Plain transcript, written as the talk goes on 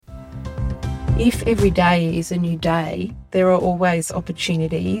If every day is a new day, there are always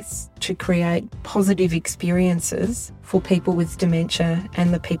opportunities to create positive experiences for people with dementia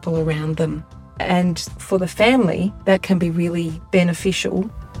and the people around them. And for the family, that can be really beneficial.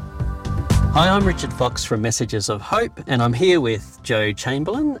 Hi, I'm Richard Fox from Messages of Hope, and I'm here with Jo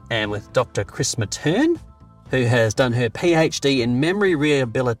Chamberlain and with Dr. Chris Matern, who has done her PhD in memory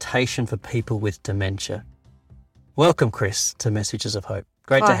rehabilitation for people with dementia. Welcome, Chris, to Messages of Hope.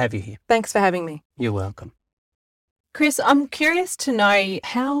 Great to have you here. Thanks for having me. You're welcome. Chris, I'm curious to know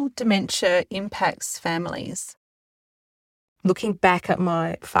how dementia impacts families. Looking back at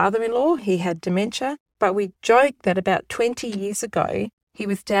my father-in-law, he had dementia, but we joked that about 20 years ago, he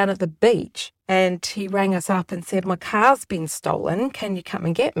was down at the beach and he rang us up and said, "My car's been stolen, can you come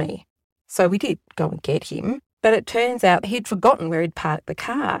and get me?" So we did go and get him, but it turns out he'd forgotten where he'd parked the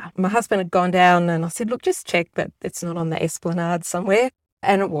car. My husband had gone down and I said, "Look, just check that it's not on the esplanade somewhere."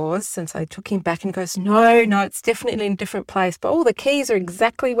 And it was, and so I took him back and he goes, no, it's definitely in a different place, but all the keys are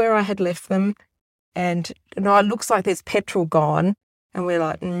exactly where I had left them. And no, it looks like there's petrol gone. And we're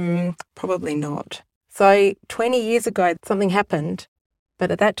like, probably not. So 20 years ago, something happened,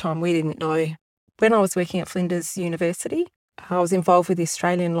 but at that time we didn't know. When I was working at Flinders University, I was involved with the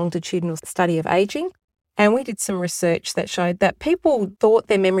Australian Longitudinal Study of Ageing, and we did some research that showed that people thought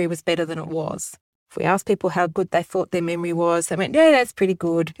their memory was better than it was. If we asked people how good they thought their memory was, they went, yeah, that's pretty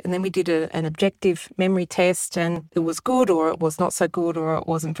good. And then we did an objective memory test and it was good or it was not so good or it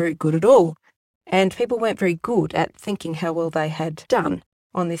wasn't very good at all. And people weren't very good at thinking how well they had done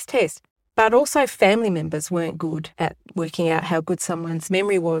on this test. But also family members weren't good at working out how good someone's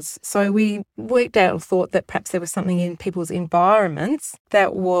memory was. So we worked out and thought that perhaps there was something in people's environments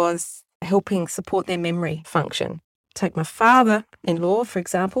that was helping support their memory function. Take my father-in-law, for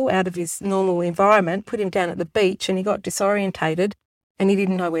example, out of his normal environment, put him down at the beach and he got disorientated and he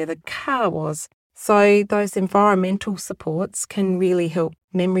didn't know where the car was. So those environmental supports can really help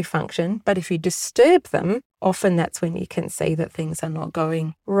memory function. But if you disturb them, often that's when you can see that things are not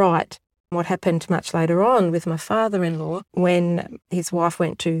going right. What happened much later on with my father-in-law, when his wife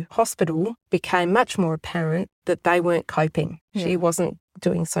went to hospital, became much more apparent that they weren't coping. Yeah. She wasn't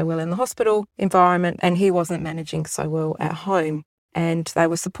doing so well in the hospital environment and he wasn't managing so well at home. And they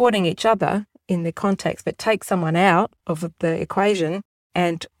were supporting each other in their context, but take someone out of the equation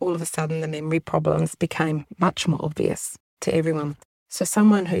and all of a sudden the memory problems became much more obvious to everyone. So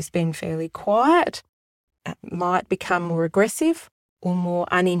someone who's been fairly quiet might become more aggressive or more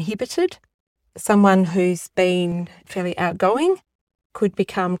uninhibited. Someone who's been fairly outgoing could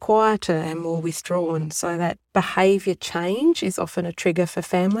become quieter and more withdrawn. So that behaviour change is often a trigger for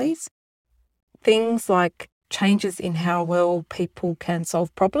families. Things like changes in how well people can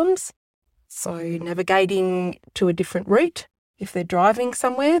solve problems. So navigating to a different route. If they're driving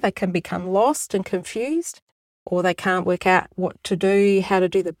somewhere, they can become lost and confused, or they can't work out what to do, how to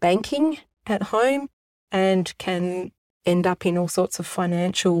do the banking at home, and can end up in all sorts of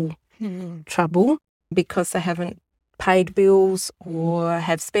financial trouble because they haven't paid bills or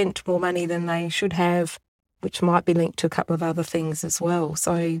have spent more money than they should have, which might be linked to a couple of other things as well.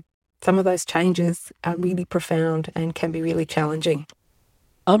 So some of those changes are really profound and can be really challenging.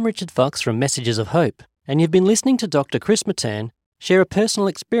 I'm Richard Fox from Messages of Hope, and you've been listening to Dr. Chris Matern share a personal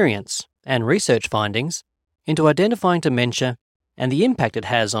experience and research findings into identifying dementia and the impact it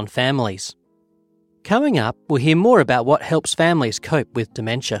has on families. Coming up, we'll hear more about what helps families cope with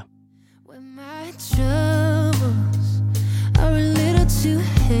dementia. When my troubles are a little too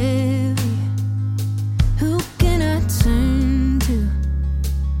heavy, who can I turn to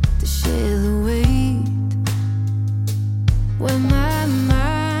share the weight? When my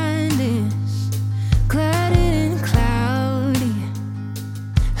mind is clouded and cloudy,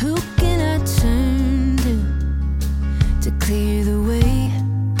 who can I turn to clear the way?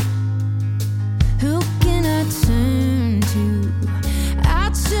 Who can I turn to? I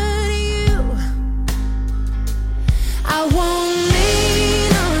turn to you. I won't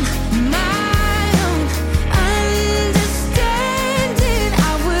lean on my own understanding.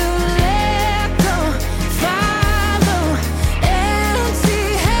 I will let go, follow,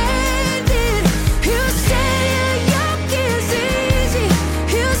 empty-handed. You say your yoke is easy.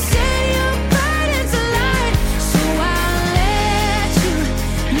 You say your burden's light. So I'll let you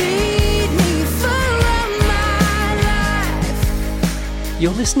lead me for all my life.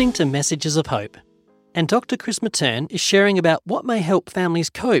 You're listening to Messages of Hope, and Dr. Chris Matern is sharing about what may help families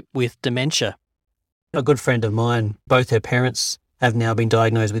cope with dementia. A good friend of mine, both her parents have now been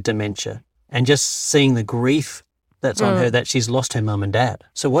diagnosed with dementia, and just seeing the grief that's on her that she's lost her mum and dad.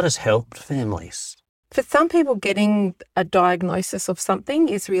 So what has helped families? For some people, getting a diagnosis of something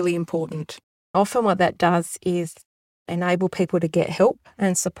is really important. Often what that does is enable people to get help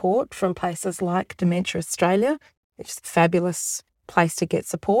and support from places like Dementia Australia, which is a fabulous place to get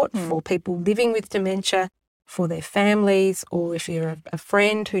support for people living with dementia, for their families, or if you're a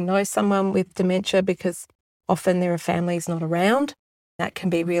friend who knows someone with dementia, because often there are families not around. That can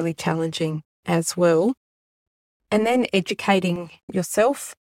be really challenging as well. And then educating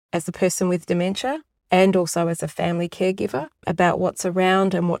yourself as a person with dementia and also as a family caregiver about what's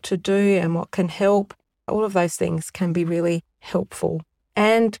around and what to do and what can help. All of those things can be really helpful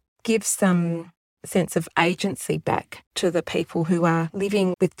and give some sense of agency back to the people who are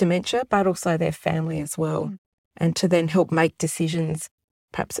living with dementia, but also their family as well, and to then help make decisions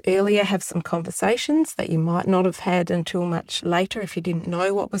perhaps earlier, have some conversations that you might not have had until much later if you didn't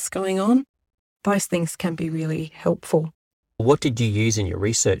know what was going on. Those things can be really helpful. What did you use in your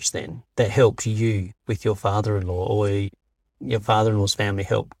research then that helped you with your father-in-law, or your father-in-law's family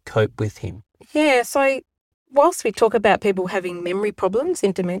help cope with him? Yeah, so whilst we talk about people having memory problems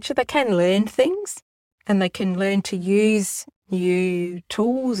in dementia, they can learn things and they can learn to use new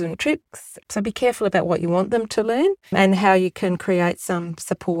tools and tricks. So be careful about what you want them to learn and how you can create some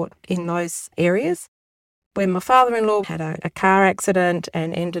support in those areas. When my father-in-law had a car accident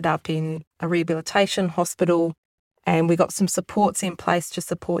and ended up in a rehabilitation hospital, and we got some supports in place to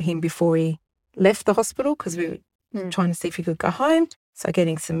support him before he left the hospital because we were trying to see if he could go home. So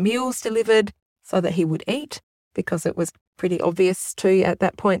getting some meals delivered so that he would eat, because it was pretty obvious too at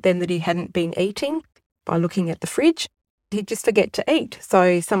that point then that he hadn't been eating by looking at the fridge. He'd just forget to eat.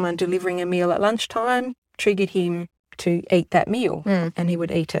 So someone delivering a meal at lunchtime triggered him to eat that meal and he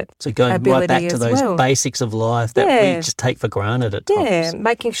would eat it. So going right back to those basics of life that we just take for granted at times. Yeah,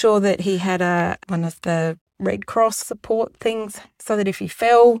 making sure that he had one of the Red Cross support things so that if he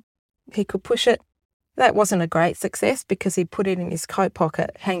fell, he could push it. That wasn't a great success because he put it in his coat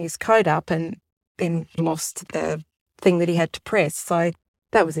pocket, hang his coat up, and then lost the thing that he had to press. So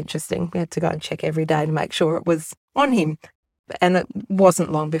that was interesting. We had to go and check every day to make sure it was on him. And it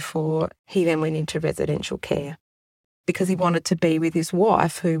wasn't long before he then went into residential care because he wanted to be with his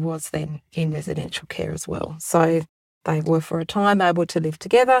wife, who was then in residential care as well. So they were for a time able to live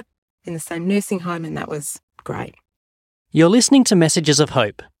together in the same nursing home, and that was great. You're listening to Messages of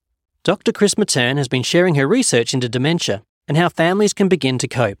Hope. Dr. Chris Materne has been sharing her research into dementia and how families can begin to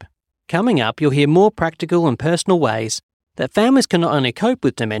cope. Coming up, you'll hear more practical and personal ways that families can not only cope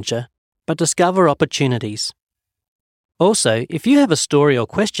with dementia, but discover opportunities. Also, if you have a story or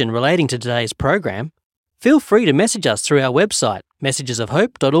question relating to today's program, feel free to message us through our website,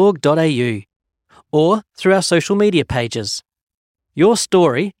 messagesofhope.org.au, or through our social media pages. Your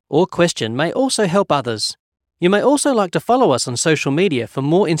story or question may also help others. You may also like to follow us on social media for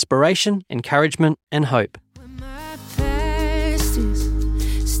more inspiration, encouragement, and hope. When my past is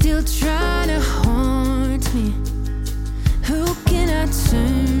still trying to haunt me, who can I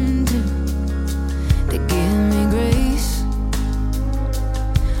turn to give me grace?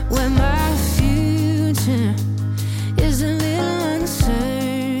 When my future is a little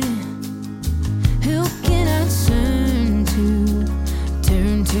uncertain, who can I turn to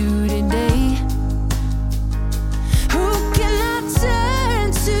today? Who can I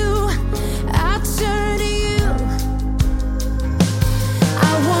turn to? I turn to you.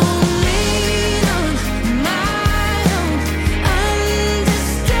 I won't lean on my own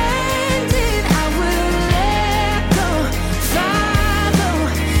understanding. I will let go, follow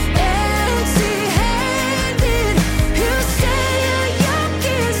empty-handed. You say your yoke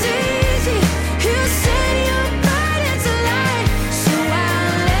is easy. You say your burden's light. So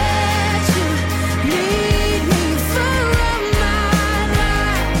I'll let you lead me for all my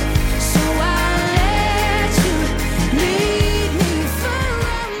life. So I'll let you lead me for all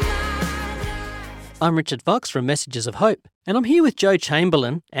my life. I'm Richard Fox from Messages of Hope, and I'm here with Joe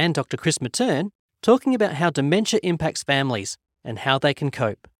Chamberlain and Dr. Chris Materne talking about how dementia impacts families and how they can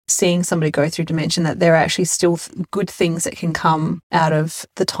cope. Seeing somebody go through dementia, that there are actually still good things that can come out of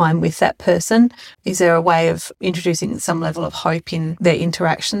the time with that person. Is there a way of introducing some level of hope in their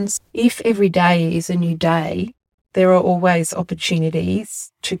interactions? If every day is a new day, there are always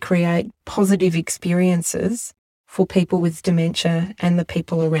opportunities to create positive experiences for people with dementia and the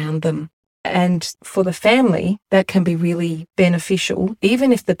people around them. And for the family, that can be really beneficial,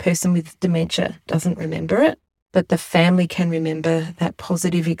 even if the person with dementia doesn't remember it. But the family can remember that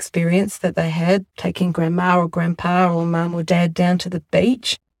positive experience that they had taking grandma or grandpa or mum or dad down to the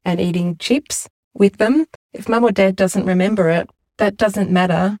beach and eating chips with them. If mum or dad doesn't remember it, that doesn't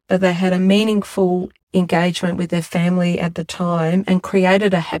matter, but they had a meaningful engagement with their family at the time and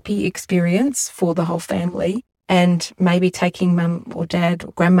created a happy experience for the whole family. and maybe taking mum or dad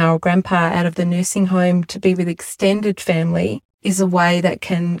or grandma or grandpa out of the nursing home to be with extended family is a way that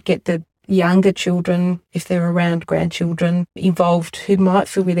can get the younger children, if they're around grandchildren, involved who might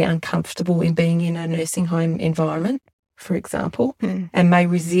feel really uncomfortable in being in a nursing home environment, for example, and may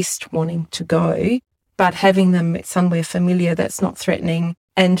resist wanting to go, but having them somewhere familiar that's not threatening,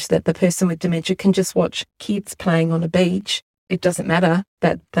 and that the person with dementia can just watch kids playing on a beach. It doesn't matter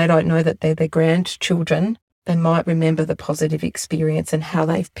that they don't know that they're their grandchildren. They might remember the positive experience and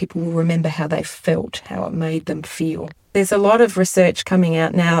people will remember how they felt, how it made them feel. There's a lot of research coming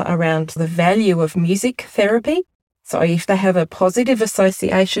out now around the value of music therapy. So if they have a positive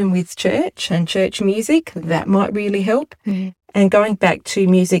association with church and church music, that might really help. And going back to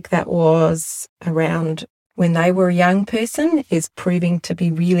music that was around when they were a young person is proving to be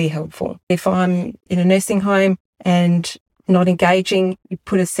really helpful. If I'm in a nursing home and not engaging, you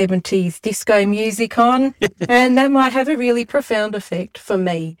put a 70s disco music on and that might have a really profound effect for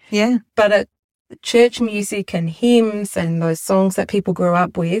me. Yeah. But church music and hymns and those songs that people grew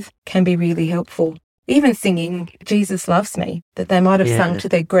up with can be really helpful. Even singing Jesus Loves Me, that they might have sung to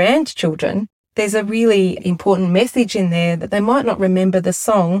their grandchildren. There's a really important message in there that they might not remember the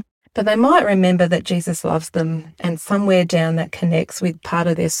song, but they might remember that Jesus loves them, and somewhere down that connects with part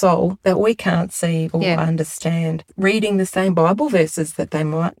of their soul that we can't see or understand. Reading the same Bible verses that they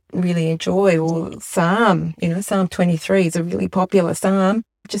might really enjoy, or Psalm 23 is a really popular psalm.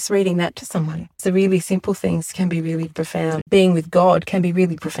 Just reading that to someone. The really simple things can be really profound. Being with God can be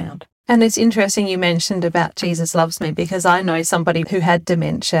really profound. And it's interesting you mentioned about Jesus Loves Me, because I know somebody who had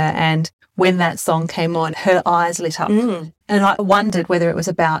dementia, and when that song came on, her eyes lit up. And I wondered whether it was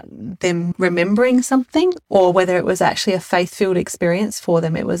about them remembering something or whether it was actually a faith-filled experience for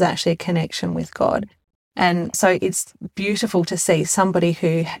them. It was actually a connection with God. And so it's beautiful to see somebody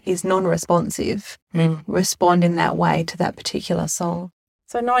who is non-responsive respond in that way to that particular song.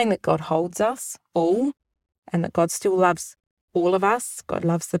 So knowing that God holds us all and that God still loves all of us. God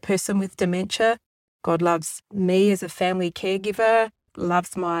loves the person with dementia. God loves me as a family caregiver,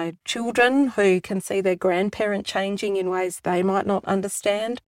 loves my children who can see their grandparent changing in ways they might not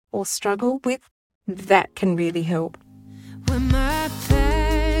understand or struggle with. That can really help. When my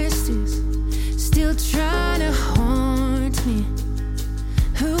past is still trying to haunt me,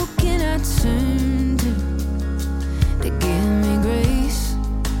 who can I turn to give me grace?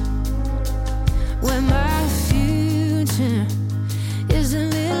 When my future is a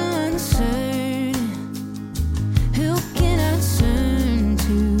little uncertain, who can I turn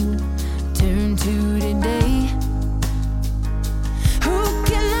to today? Who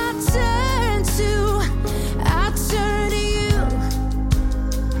can I turn to? I turn to you.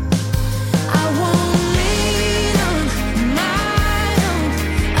 I won't lean on my own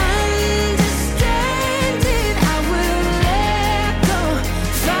understanding. I will let go,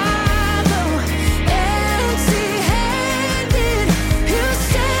 follow empty-handed. You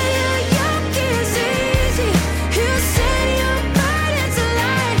say your yoke is easy. You say your burden's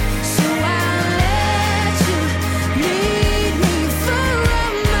light. So I'll let you lead me for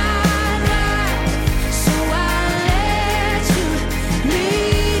my life. So I'll let you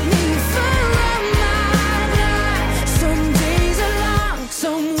lead me for my life. Some days are long,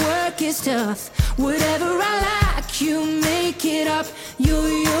 some work is tough. Whatever I lack, you make it up. Your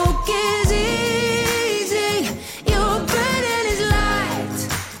yoke is easy. Your burden is light.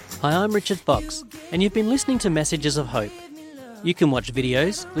 Hi, I'm Richard Fox, and you've been listening to Messages of Hope. You can watch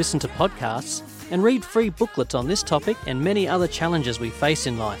videos, listen to podcasts, and read free booklets on this topic and many other challenges we face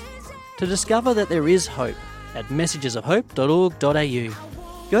in life. To discover that there is hope at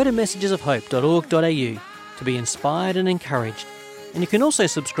messagesofhope.org.au. Go to messagesofhope.org.au to be inspired and encouraged. And you can also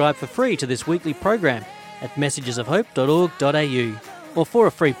subscribe for free to this weekly program at messagesofhope.org.au. Or for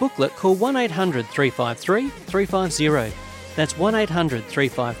a free booklet, call 1800 353 350. That's 1800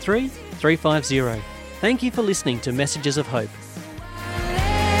 353 350. Thank you for listening to Messages of Hope.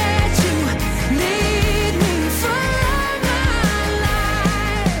 Let you lead me for my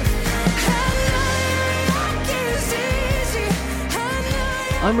life. I know your yoke is easy. I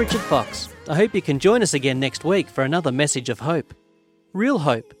know I'm Richard Fox. I hope you can join us again next week for another Message of Hope. Real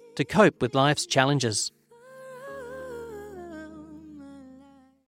hope to cope with life's challenges.